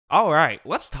All right,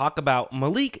 let's talk about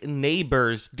Malik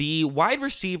Nabers, the wide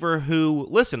receiver who,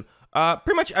 listen,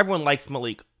 pretty much everyone likes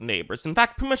Malik Nabers. In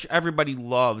fact, pretty much everybody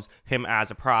loves him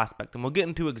as a prospect, and we'll get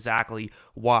into exactly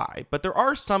why. But there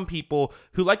are some people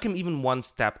who like him even one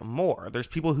step more. There's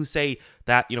people who say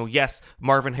that, yes,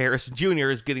 Marvin Harrison Jr.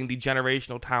 is getting the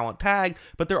generational talent tag,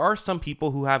 but there are some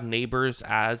people who have Nabers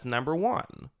as number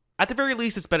one. At the very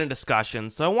least, it's been in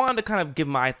discussion, so I wanted to kind of give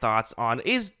my thoughts on,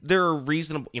 is there a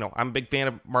reasonable, I'm a big fan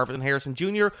of Marvin Harrison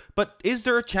Jr., but is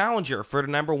there a challenger for the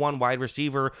number one wide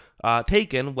receiver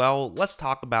taken? Well, let's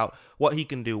talk about what he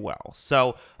can do well.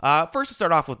 So, first to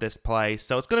start off with this play,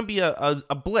 so it's going to be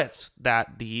a blitz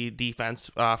that the defense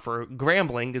for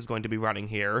Grambling is going to be running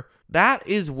here. That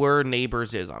is where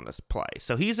Nabers is on this play.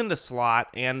 So he's in the slot,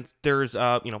 and there's,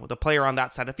 the player on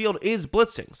that side of the field is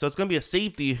blitzing. So it's going to be a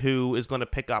safety who is going to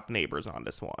pick up Nabers on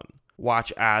this one.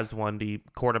 Watch as when the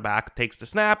quarterback takes the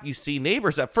snap, you see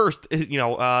Nabers at first,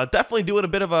 definitely doing a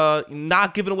bit of a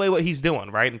not giving away what he's doing,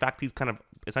 right? In fact, he's kind of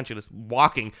essentially just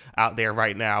walking out there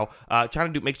right now,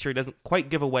 trying to make sure he doesn't quite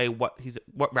give away what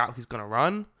route he's going to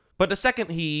run. But the second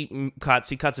he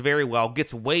cuts very well,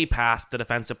 gets way past the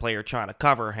defensive player trying to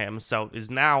cover him, so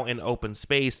is now in open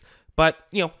space. But,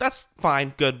 that's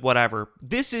fine, good, whatever.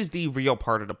 This is the real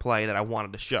part of the play that I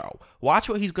wanted to show. Watch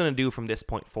what he's going to do from this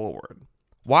point forward.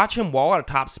 Watch him wall at a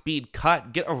top speed,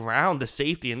 cut, get around the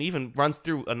safety, and even runs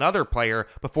through another player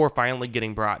before finally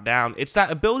getting brought down. It's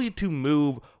that ability to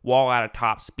move wall at a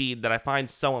top speed that I find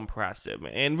so impressive.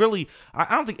 And really,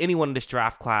 I don't think anyone in this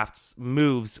draft class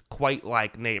moves quite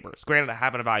like Nabers. Granted, I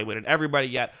haven't evaluated everybody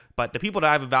yet, but the people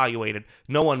that I've evaluated,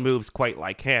 no one moves quite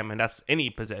like him, and that's any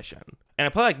position. And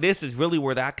a play like this is really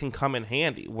where that can come in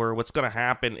handy, where what's going to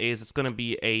happen is it's going to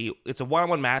be it's a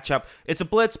one-on-one matchup. It's a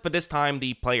blitz, but this time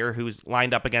the player who's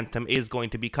lined up against him is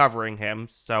going to be covering him.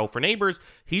 So for Nabers,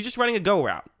 he's just running a go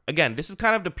route. Again, this is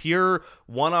kind of the pure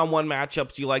one-on-one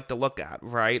matchups you like to look at,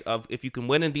 right? Of if you can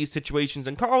win in these situations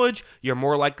in college, you're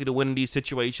more likely to win in these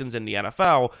situations in the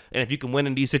NFL. And if you can win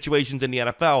in these situations in the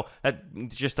NFL, that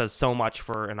just does so much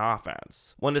for an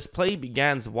offense. When this play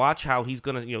begins, watch how he's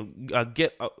going to,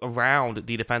 get around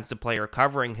the defensive player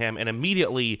covering him, and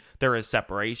immediately there is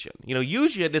separation.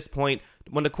 Usually at this point,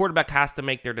 when the quarterback has to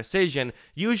make their decision,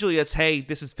 usually it's, hey,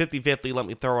 this is 50-50, let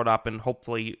me throw it up and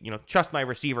hopefully, trust my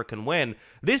receiver can win.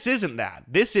 This isn't that.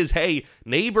 This is, hey,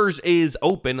 Nabers is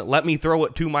open, let me throw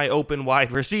it to my open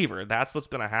wide receiver. That's what's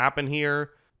going to happen here.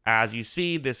 As you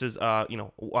see, this is,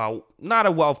 not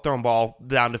a well-thrown ball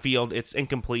down the field. It's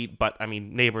incomplete, but,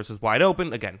 Nabers is wide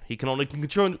open. Again, he can only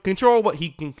control what he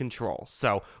can control.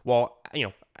 So,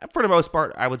 for the most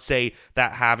part, I would say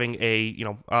that having a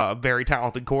very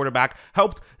talented quarterback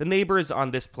helped the Nabers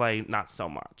on this play not so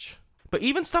much. But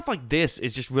even stuff like this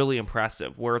is just really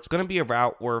impressive, where it's going to be a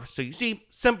route where, so you see,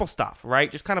 simple stuff,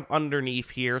 right? Just kind of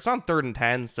underneath here. It's on 3rd and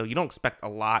 10, so you don't expect a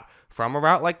lot from a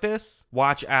route like this.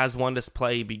 Watch as when this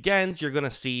play begins, you're going to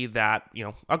see that,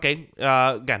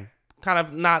 again, kind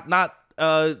of not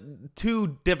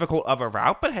too difficult of a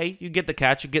route, but hey, you get the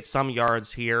catch, you get some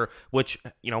yards here, which,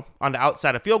 on the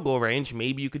outside of field goal range,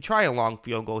 maybe you could try a long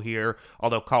field goal here,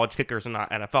 although college kickers are not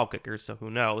NFL kickers, so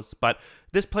who knows, but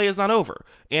this play is not over.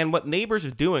 And what Nabers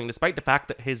is doing, despite the fact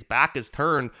that his back is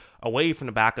turned away from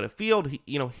the back of the field,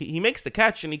 he makes the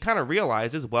catch, and he kind of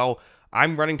realizes, well,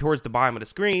 I'm running towards the bottom of the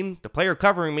screen, the player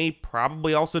covering me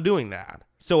probably also doing that.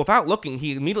 So without looking,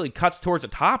 he immediately cuts towards the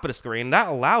top of the screen. That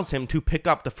allows him to pick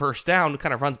up the first down,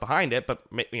 kind of runs behind it, but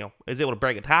is able to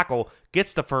break a tackle,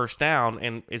 gets the first down,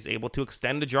 and is able to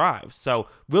extend the drive. So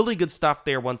really good stuff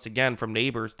there once again from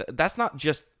Nabers. That's not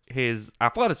just his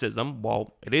athleticism.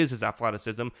 Well, it is his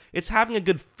athleticism. It's having a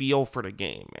good feel for the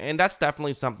game. And that's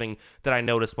definitely something that I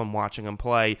noticed when watching him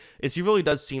play, is he really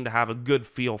does seem to have a good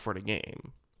feel for the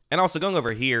game. And also going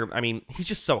over here, he's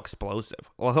just so explosive.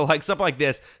 Like stuff like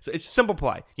this, so it's a simple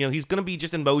play. He's going to be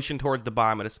just in motion towards the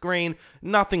bottom of the screen.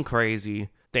 Nothing crazy.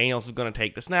 Daniels is going to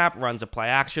take the snap, runs a play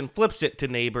action, flips it to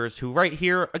Nabers, who right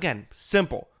here, again,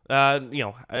 simple.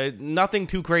 Nothing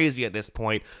too crazy at this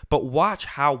point, but watch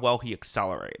how well he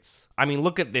accelerates.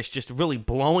 Look at this, just really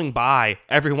blowing by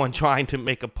everyone trying to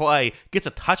make a play, gets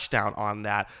a touchdown on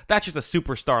that. That's just a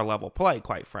superstar level play,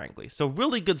 quite frankly. So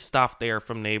really good stuff there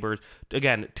from Nabers,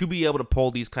 again, to be able to pull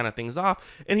these kind of things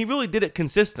off, and he really did it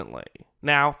consistently.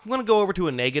 Now, I'm going to go over to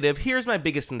a negative. Here's my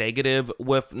biggest negative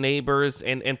with Nabers,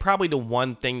 and probably the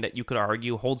one thing that you could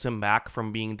argue holds him back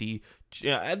from being the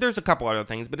there's a couple other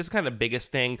things, but it's kind of the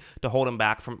biggest thing to hold him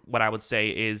back from what I would say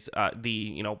is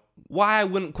why I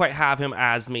wouldn't quite have him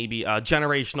as maybe a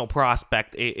generational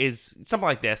prospect is something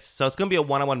like this. So it's going to be a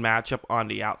one-on-one matchup on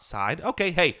the outside.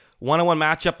 Okay, hey, one-on-one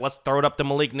matchup, let's throw it up to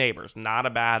Malik Nabers. Not a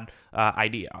bad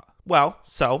idea. Well,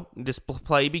 so this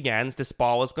play begins. This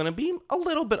ball is going to be a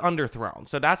little bit underthrown,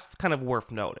 so that's kind of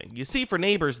worth noting. You see for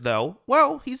Nabers, though,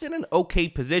 well, he's in an okay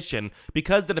position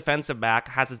because the defensive back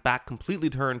has his back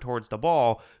completely turned towards the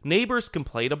ball. Nabers can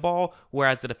play the ball,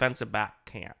 whereas the defensive back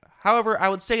can't. However, I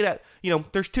would say that,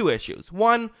 there's two issues.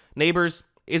 One, Nabers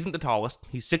isn't the tallest.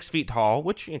 He's 6 feet tall,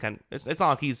 which, again, it's not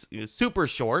like he's super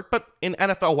short, but in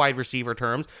NFL wide receiver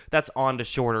terms, that's on the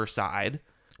shorter side.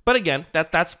 But again,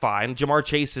 that's fine. Jamar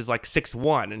Chase is like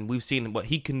 6'1", and we've seen what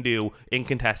he can do in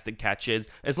contested catches.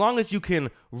 As long as you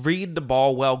can read the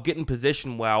ball well, get in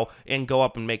position well, and go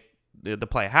up and make the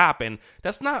play happen,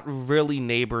 that's not really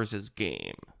Nabers'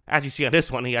 game. As you see on this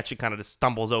one, he actually kind of just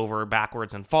stumbles over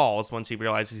backwards and falls once he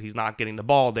realizes he's not getting the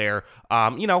ball there.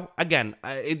 Again,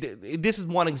 this is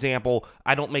one example.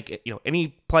 I don't make it,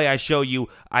 any play I show you,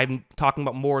 I'm talking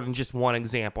about more than just one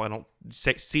example. I don't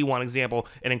see one example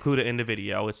and include it in the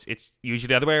video. It's usually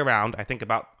the other way around. I think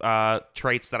about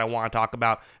traits that I want to talk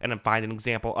about and then find an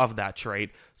example of that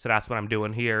trait. So that's what I'm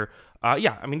doing here.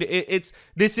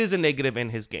 This is a negative in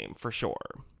his game for sure.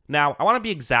 Now, I want to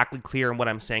be exactly clear in what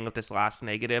I'm saying with this last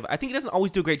negative. I think he doesn't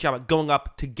always do a great job at going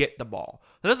up to get the ball.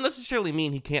 That doesn't necessarily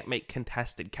mean he can't make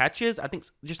contested catches. I think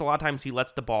just a lot of times he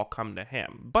lets the ball come to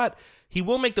him. But he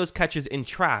will make those catches in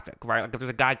traffic, right? Like if there's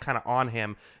a guy kind of on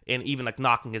him and even like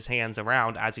knocking his hands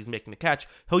around as he's making the catch,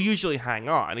 he'll usually hang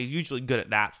on. He's usually good at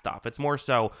that stuff. It's more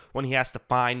so when he has to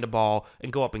find the ball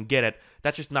and go up and get it.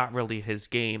 That's just not really his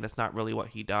game. That's not really what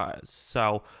he does.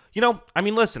 So,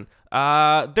 listen,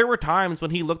 there were times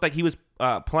when he looked like he was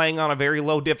playing on a very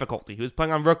low difficulty. He was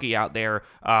playing on rookie out there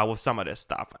with some of this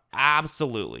stuff.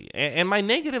 Absolutely. And my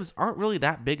negatives aren't really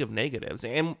that big of negatives.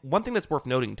 And one thing that's worth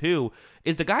noting, too,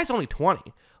 is the guy's only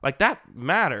 20. Like, that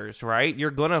matters, right? You're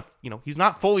going to, he's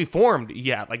not fully formed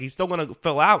yet. Like, he's still going to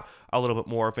fill out a little bit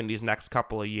more in these next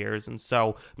couple of years. And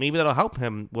so maybe that'll help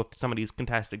him with some of these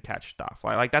contested catch stuff.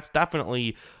 Like that's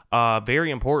definitely a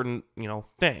very important,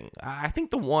 thing. I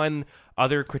think the one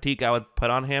other critique I would put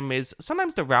on him is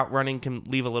sometimes the route running can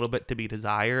leave a little bit to be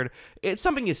desired. It's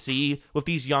something you see with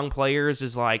these young players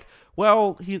is like,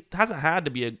 well, he hasn't had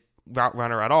to be a route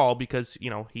runner at all because,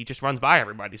 he just runs by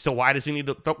everybody. So why does he need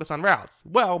to focus on routes?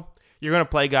 Well, you're going to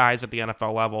play guys at the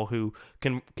NFL level who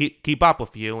can keep up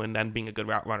with you, and then being a good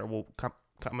route runner will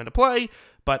come into play.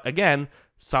 But again,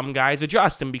 some guys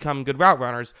adjust and become good route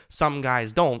runners. Some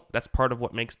guys don't. That's part of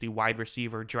what makes the wide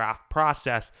receiver draft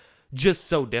process just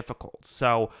so difficult.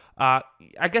 So I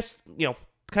guess,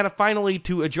 kind of finally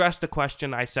to address the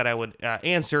question I said I would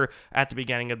answer at the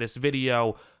beginning of this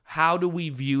video, how do we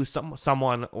view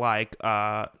someone like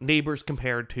Nabers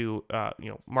compared to,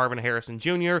 Marvin Harrison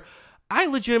Jr.? I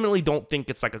legitimately don't think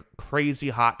it's like a crazy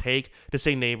hot take to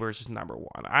say Nabers is number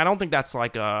one. I don't think that's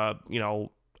like a,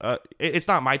 it's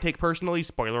not my take personally.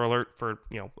 Spoiler alert for,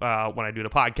 when I do the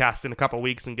podcast in a couple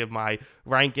weeks and give my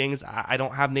rankings. I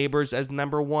don't have Nabers as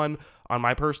number one on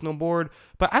my personal board,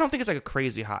 but I don't think it's like a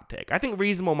crazy hot take. I think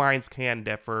reasonable minds can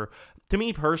differ. To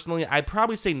me personally, I'd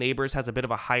probably say Nabers has a bit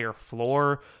of a higher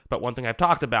floor, but one thing I've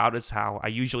talked about is how I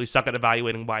usually suck at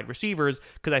evaluating wide receivers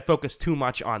because I focus too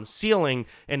much on ceiling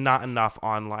and not enough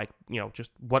on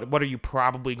just what are you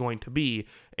probably going to be.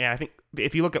 And I think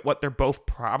if you look at what they're both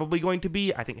probably going to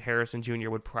be, I think Harrison Jr.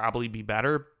 would probably be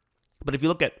better. But if you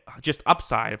look at just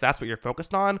upside, if that's what you're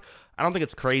focused on, I don't think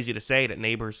it's crazy to say that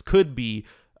Nabers could be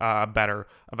better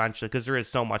eventually because there is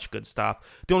so much good stuff.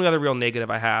 The only other real negative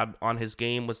I had on his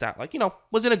game was that,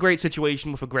 was in a great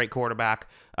situation with a great quarterback.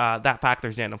 That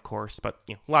factors in, of course, but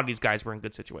a lot of these guys were in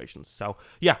good situations. So,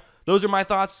 yeah, those are my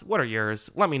thoughts. What are yours?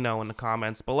 Let me know in the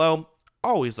comments below.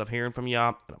 Always love hearing from you.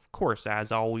 And, of course,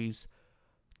 as always,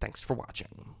 thanks for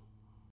watching.